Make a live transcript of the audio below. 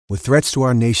With threats to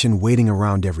our nation waiting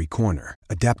around every corner,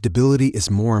 adaptability is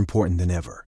more important than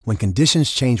ever. When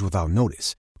conditions change without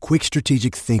notice, quick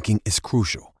strategic thinking is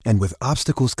crucial. And with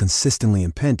obstacles consistently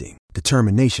impending,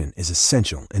 determination is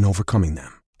essential in overcoming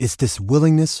them. It's this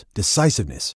willingness,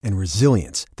 decisiveness, and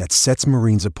resilience that sets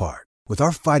Marines apart. With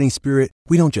our fighting spirit,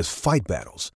 we don't just fight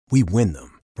battles, we win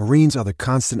them. Marines are the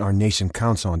constant our nation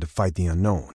counts on to fight the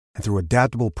unknown. And through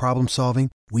adaptable problem solving,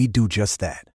 we do just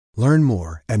that. Learn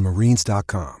more at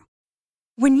marines.com.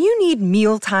 When you need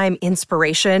mealtime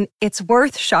inspiration, it's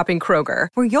worth shopping Kroger,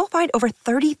 where you'll find over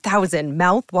 30,000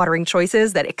 mouth-watering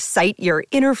choices that excite your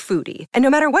inner foodie. And no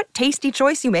matter what tasty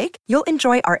choice you make, you'll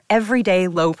enjoy our everyday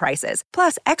low prices,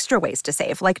 plus extra ways to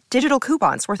save, like digital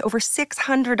coupons worth over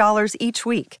 $600 each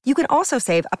week. You can also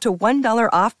save up to $1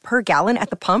 off per gallon at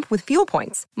the pump with fuel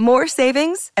points. More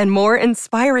savings and more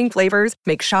inspiring flavors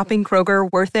make shopping Kroger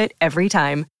worth it every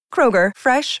time. Kroger,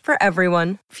 fresh for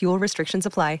everyone. Fuel restrictions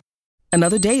apply.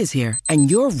 Another day is here,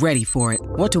 and you're ready for it.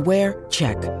 What to wear?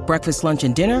 Check. Breakfast, lunch,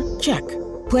 and dinner? Check.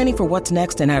 Planning for what's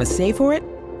next and how to save for it?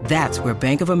 That's where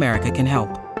Bank of America can help.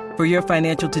 For your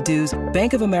financial to-dos,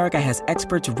 Bank of America has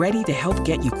experts ready to help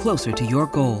get you closer to your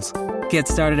goals. Get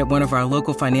started at one of our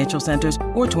local financial centers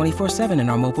or 24/7 in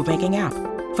our mobile banking app.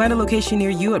 Find a location near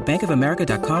you at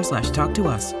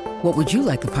bankofamerica.com/talktous. What would you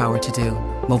like the power to do?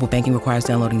 Mobile banking requires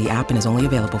downloading the app and is only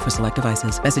available for select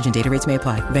devices. Message and data rates may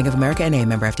apply. Bank of America N.A.,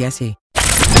 member FDIC.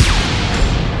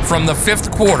 From the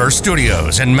Fifth Quarter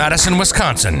Studios in Madison,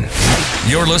 Wisconsin,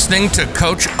 you're listening to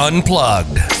Coach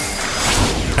Unplugged.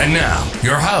 And now,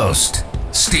 your host,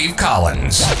 Steve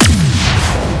Collins.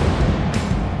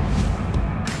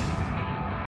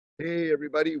 Hey,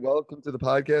 everybody. Welcome to the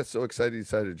podcast. So excited you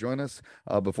decided to join us.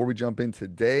 Before we jump in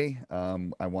today,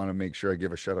 I want to make sure I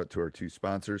give a shout out to our two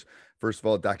sponsors. First of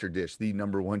all, Dr. Dish, the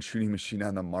 #1 shooting machine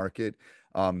on the market.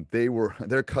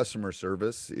 Their customer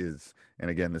service is, and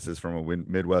again, this is from a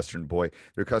Midwestern boy,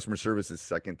 their customer service is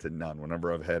second to none.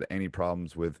 Whenever I've had any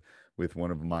problems with one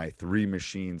of my 3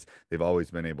 machines, they've always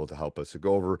been able to help us. So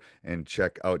go over and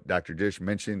check out Dr. Dish.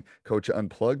 Mention Coach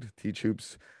Unplugged, Teach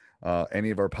Hoops, any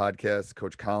of our podcasts,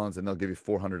 Coach Collins, and they'll give you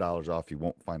 $400 off. You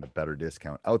won't find a better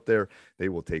discount out there. They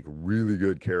will take really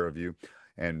good care of you.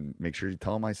 And make sure you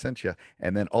tell them I sent you.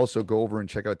 And then also go over and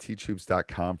check out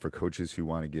teachhoops.com for coaches who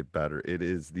want to get better. It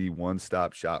is the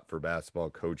one-stop shop for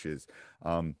basketball coaches.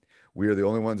 We are the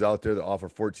only ones out there that offer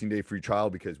 14-day free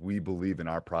trial because we believe in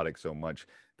our product so much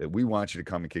that we want you to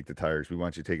come and kick the tires. We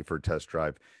want you to take it for a test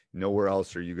drive. Nowhere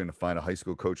else are you going to find a high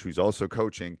school coach who's also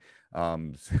coaching. I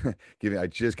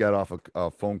just got off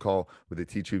a phone call with a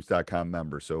teachhoops.com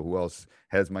member. So who else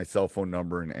has my cell phone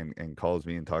number and calls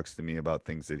me and talks to me about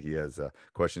things that he has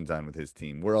questions on with his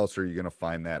team? Where else are you going to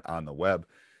find that on the web?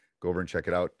 Go over and check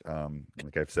it out.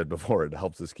 Like I've said before, it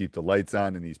helps us keep the lights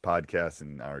on in these podcasts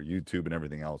and our YouTube and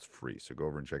everything else free. So go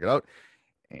over and check it out.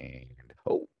 And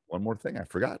one more thing I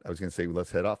forgot. I was going to say,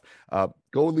 let's head off.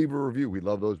 Go leave a review. We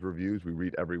love those reviews. We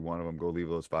read every one of them. Go leave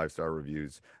those 5-star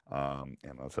reviews. And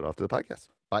let's head off to the podcast.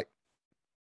 Bye.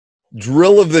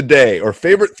 Drill of the day or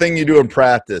favorite thing you do in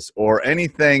practice or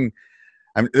anything.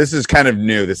 This is kind of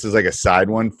new. This is like a side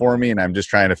one for me. And I'm just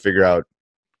trying to figure out,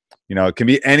 it can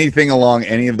be anything along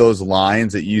any of those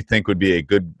lines that you think would be a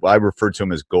good, I refer to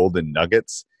them as golden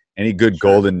nuggets. Any good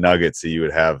golden nuggets that you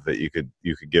would have that you could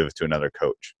give to another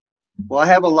coach? Well, I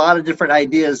have a lot of different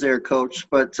ideas there, Coach,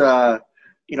 but,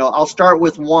 I'll start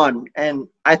with one. And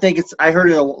I think I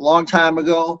heard it a long time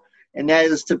ago, and that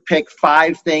is to pick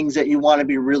 5 things that you want to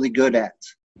be really good at.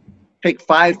 Pick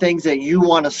 5 things that you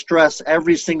want to stress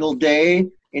every single day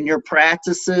in your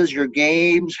practices, your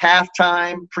games,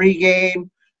 halftime, pregame,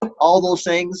 all those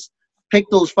things. Pick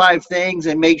those 5 things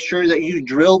and make sure that you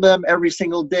drill them every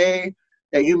single day,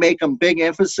 that you make them big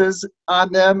emphasis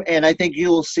on them. And I think you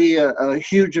will see a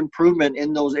huge improvement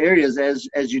in those areas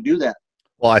as you do that.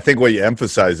 Well, I think what you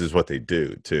emphasize is what they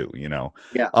do too,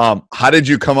 Yeah. How did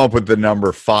you come up with the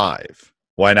number 5?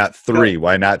 Why not 3?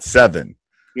 Why not 7?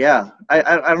 Yeah. I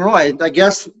don't know. I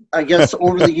guess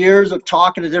over the years of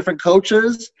talking to different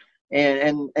coaches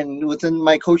and within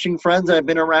my coaching friends that I've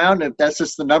been around, if that's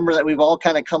just the number that we've all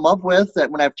kind of come up with,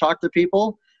 that when I've talked to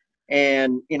people,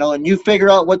 and you figure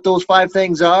out what those 5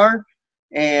 things are,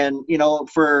 and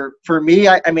for me,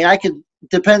 I could,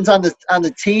 depends on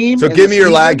the team. So give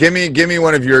me give me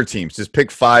one of your teams. Just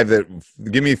pick 5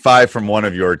 give me 5 from one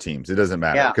of your teams. It doesn't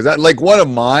matter. Yeah. Because like one of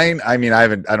mine, I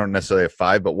don't necessarily have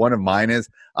 5, but one of mine is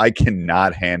I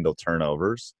cannot handle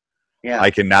turnovers. Yeah.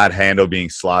 I cannot handle being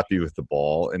sloppy with the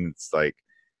ball. And it's like,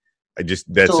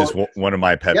 that's just one of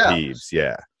my pet peeves.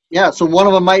 Yeah. Yeah, so one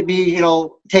of them might be,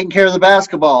 taking care of the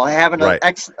basketball, having an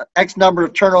X number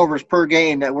of turnovers per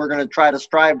game that we're going to try to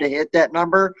strive to hit that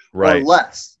number or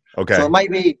less. Okay. So it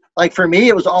might be, like for me,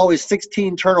 it was always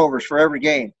 16 turnovers for every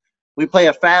game. We play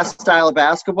a fast style of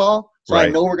basketball, so I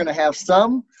know we're going to have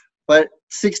some, but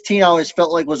 16 always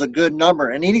felt like was a good number.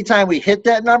 And anytime we hit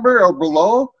that number or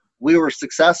below, we were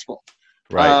successful.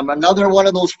 Right. Another one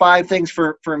of those 5 things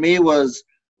for me was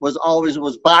always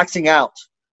boxing out.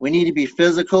 We need to be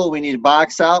physical. We need to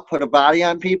box out, put a body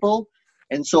on people.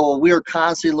 And so we were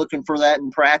constantly looking for that in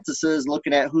practices,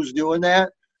 looking at who's doing that.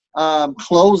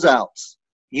 Closeouts.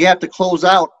 You have to close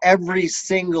out every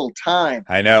single time.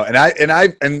 I know.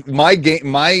 And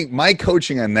my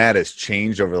coaching on that has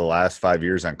changed over the last 5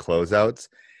 years on closeouts,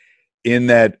 in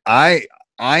that I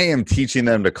am teaching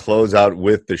them to close out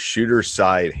with the shooter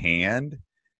side hand,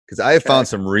 because I have found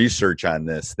some research on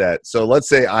this so let's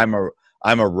say I'm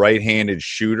a right-handed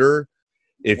shooter.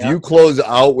 If you close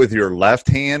out with your left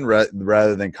hand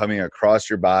rather than coming across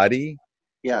your body,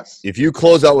 if you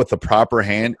close out with the proper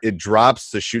hand, it drops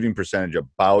the shooting percentage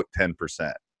about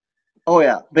 10%. Oh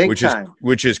yeah, big time.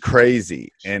 Which is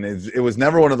crazy, and it was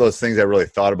never one of those things I really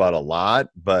thought about a lot,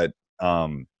 but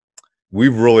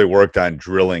we've really worked on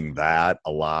drilling that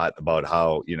a lot, about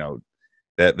how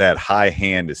that high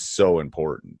hand is so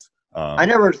important. I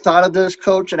never thought of this,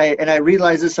 Coach, and I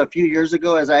realized this a few years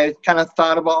ago as I kind of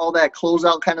thought about all that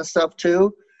closeout kind of stuff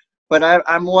too. But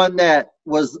I'm one that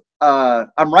was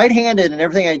I'm right-handed in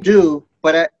everything I do,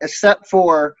 but except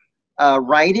for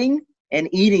writing and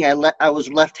eating, I was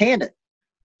left-handed.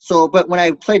 So, but when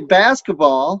I played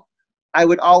basketball, I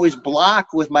would always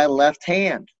block with my left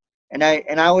hand, and I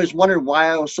always wondered why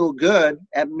I was so good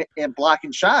at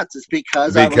blocking shots. It's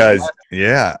because I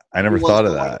never thought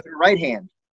of that. Right hand.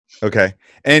 Okay.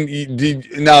 And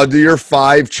do your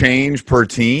 5 change per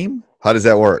team? How does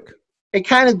that work? It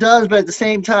kind of does, but at the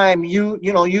same time, you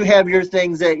have your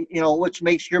things that, which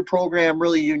makes your program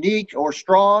really unique or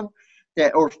strong,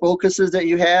 or focuses that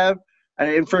you have.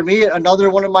 And for me, another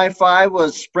one of my 5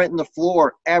 was sprinting the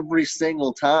floor every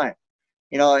single time.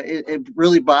 It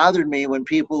really bothered me when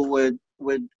people would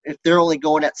if they're only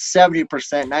going at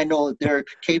 70%, and I know that they're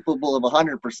capable of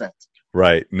 100%.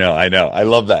 Right. No, I know. I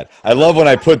love that. I love when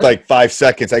I put like 5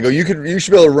 seconds. I go, you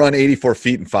should be able to run 84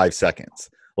 feet in 5 seconds.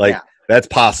 That's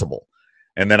possible.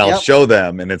 And then I'll show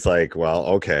them, and it's like, well,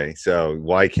 okay, so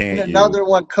why can't you? Another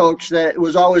one, Coach, that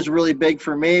was always really big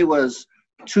for me was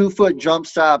 2-foot jump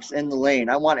stops in the lane.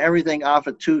 I want everything off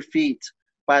of 2 feet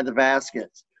by the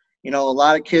baskets. A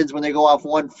lot of kids, when they go off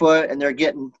 1 foot and they're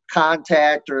getting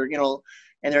contact or,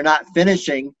 and they're not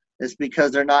finishing, it's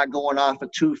because they're not going off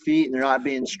of 2 feet and they're not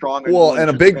being stronger. Well, and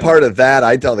a big part of that,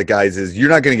 I tell the guys, is you're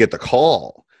not going to get the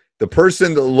call. The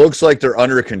person that looks like they're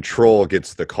under control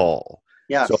gets the call.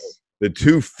 Yes. So the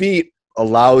 2 feet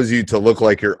allows you to look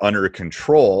like you're under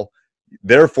control.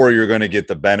 Therefore, you're going to get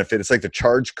the benefit. It's like the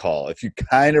charge call. If you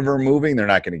kind of are moving, they're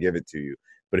not going to give it to you.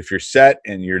 But if you're set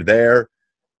and you're there,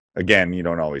 again, you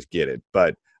don't always get it.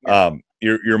 But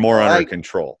you're more under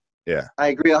control. Yeah, I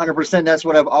agree 100%. That's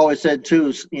what I've always said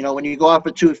too. When you go off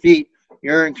of 2 feet,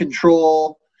 you're in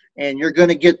control and you're going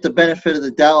to get the benefit of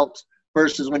the doubt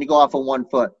versus when you go off of 1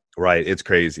 foot. Right. It's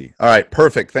crazy. All right.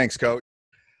 Perfect. Thanks, Coach.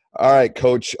 All right,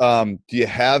 Coach. Do you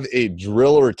have a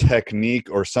drill or technique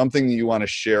or something that you want to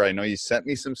share? I know you sent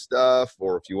me some stuff,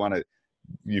 or if you want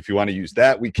to use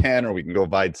that, we can, or we can go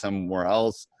find somewhere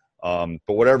else. But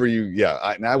whatever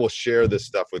and I will share this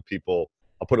stuff with people.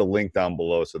 I'll put a link down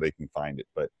below so they can find it.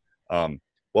 But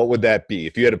what would that be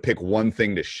if you had to pick one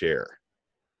thing to share?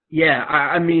 Yeah,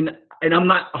 I mean, and I'm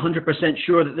not 100%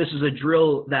 sure that this is a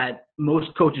drill that most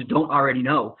coaches don't already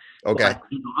know. Okay. But,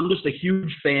 I'm just a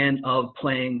huge fan of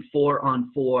playing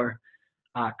 4-on-4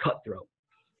 cutthroat.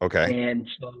 Okay. And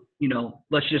so,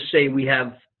 let's just say we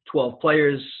have 12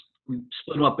 players. We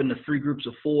split them up into 3 groups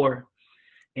of 4.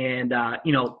 And,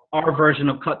 our version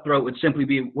of cutthroat would simply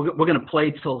be we're going to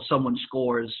play till someone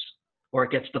scores or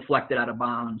it gets deflected out of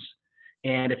bounds.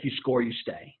 And if you score, you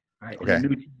stay. Right? Okay. And the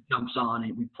new team jumps on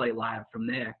and we play live from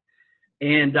there.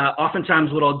 And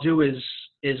oftentimes what I'll do is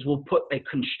we'll put a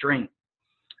constraint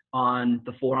on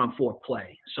the 4-on-4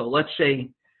 play. So let's say,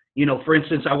 for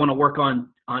instance, I want to work on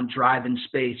drive and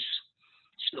space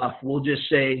stuff. We'll just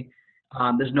say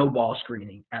there's no ball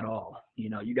screening at all.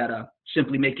 You got to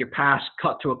simply make your pass,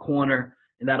 cut to a corner,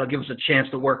 and that'll give us a chance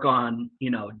to work on,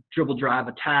 dribble drive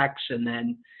attacks and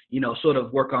then, sort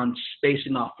of work on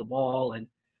spacing off the ball. And,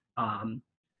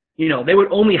 they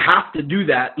would only have to do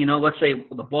that. Let's say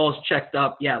the ball's checked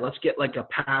up. Yeah, let's get like a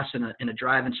pass and a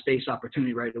drive and space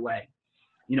opportunity right away.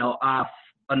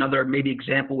 Another maybe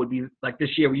example would be like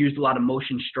this year we used a lot of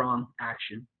motion strong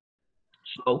action.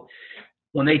 So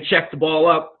when they check the ball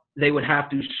up, they would have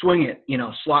to swing it,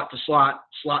 slot to slot,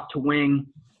 slot to wing,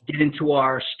 get into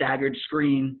our staggered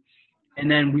screen, and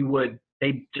then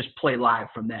they just play live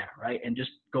from there, right? And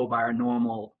just go by our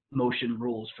normal motion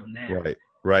rules from there.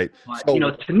 Right. But, so,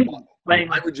 to me, why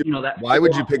would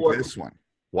you pick this one?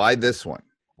 Why this one?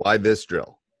 Why this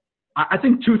drill? I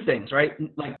think two things, right?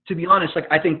 Like, to be honest,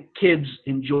 I think kids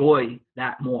enjoy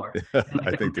that more.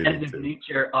 I think they do too. The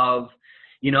nature of,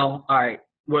 all right,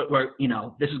 we're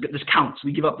this counts.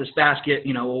 We give up this basket,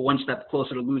 we're one step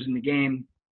closer to losing the game.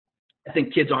 I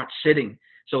think kids aren't sitting.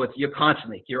 So if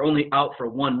you're only out for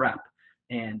one rep,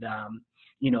 and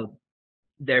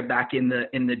they're back in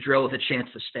the drill with a chance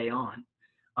to stay on.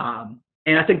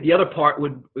 And I think the other part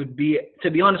would be,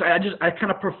 to be honest, I kind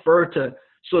of prefer to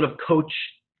sort of coach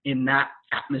in that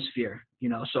atmosphere,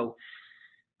 so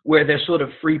where they're sort of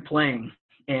free playing,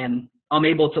 and I'm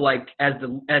able to, as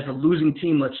the losing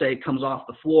team, let's say, comes off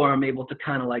the floor, I'm able to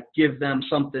kind of give them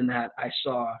something that I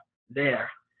saw there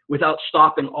without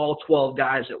stopping all 12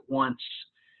 guys at once.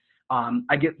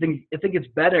 I think it's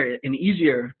better and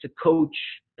easier to coach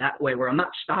that way, where I'm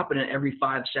not stopping it every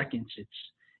 5 seconds.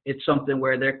 It's something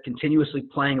where they're continuously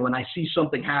playing. When I see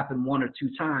something happen 1 or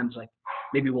 2 times,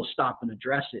 maybe we'll stop and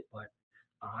address it. But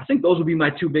I think those would be my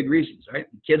two big reasons, right?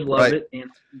 Kids love it. And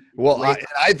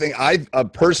I think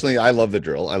personally, I love the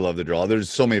drill. There's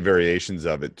so many variations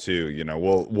of it too.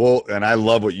 And I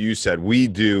love what you said. We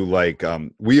do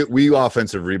we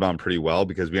offensive rebound pretty well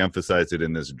because we emphasize it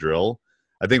in this drill.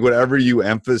 I think whatever you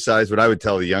emphasize, what I would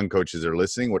tell the young coaches that are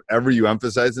listening, whatever you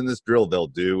emphasize in this drill, they'll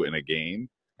do in a game.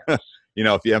 If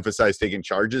you emphasize taking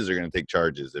charges, they're going to take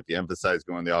charges. If you emphasize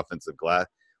going the offensive glass,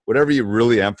 whatever you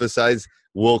really emphasize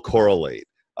will correlate.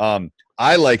 I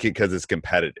like it because it's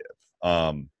competitive.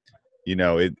 There's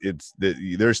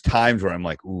times where I'm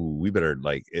like, ooh, we better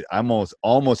I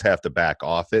almost have to back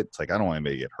off it. It's I don't want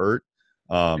anybody to get hurt.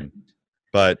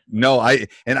 But no, I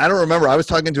don't remember. I was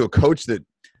talking to a coach that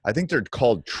I think they're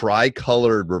called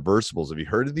tri-colored reversibles. Have you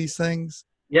heard of these things?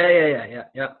 Yeah.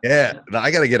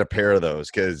 I got to get a pair of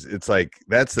those because it's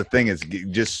that's the thing, is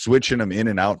just switching them in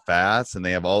and out fast, and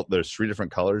they have there's 3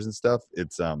 different colors and stuff.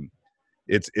 It's a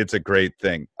great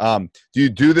thing. Do you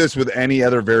do this with any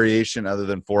other variation other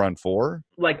than 4-on-4?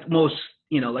 Most,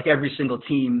 every single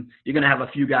team, you're going to have a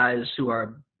few guys who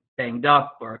are banged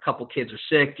up or a couple kids are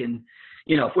sick, and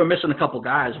if we're missing a couple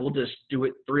guys, we'll just do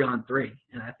it 3-on-3.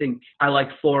 And I think I like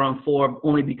 4-on-4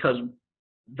 only because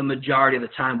the majority of the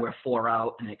time we're 4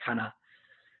 out, and it kind of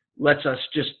lets us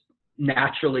just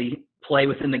naturally play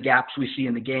within the gaps we see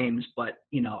in the games. But,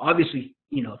 obviously,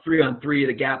 3-on-3,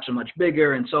 the gaps are much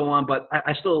bigger and so on. But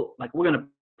I still we're going to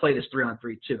play this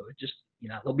 3-on-3 too. It just,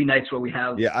 there'll be nights where we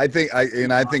have. Yeah, I think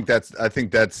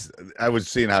that's, I was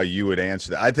seeing how you would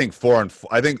answer that. I think 4-on-4,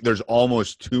 I think there's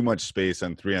almost too much space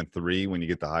on 3-on-3 when you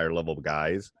get the higher level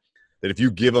guys, that if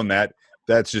you give them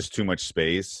that's just too much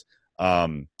space. I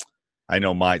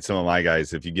know some of my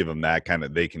guys, if you give them that kind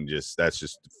of, they can just, that's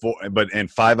just 4, and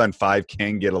 5-on-5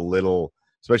 can get a little,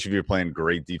 especially if you're playing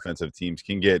great defensive teams,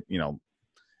 can get a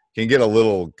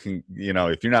little,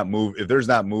 if you're not if there's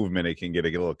not movement, it can get a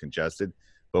little congested.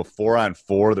 But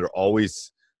 4-on-4, they're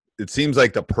always, it seems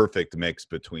like the perfect mix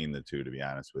between the two, to be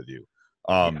honest with you.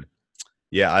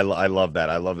 I love that.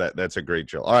 I love that. That's a great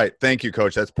drill. All right. Thank you,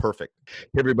 Coach. That's perfect.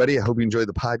 Hey, everybody. I hope you enjoyed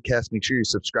the podcast. Make sure you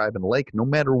subscribe and like no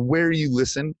matter where you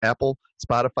listen, Apple,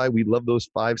 Spotify. We love those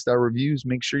 5-star reviews.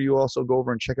 Make sure you also go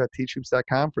over and check out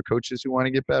teachhoops.com for coaches who want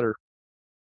to get better.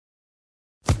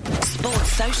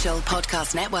 Sports Social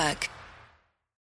Podcast Network.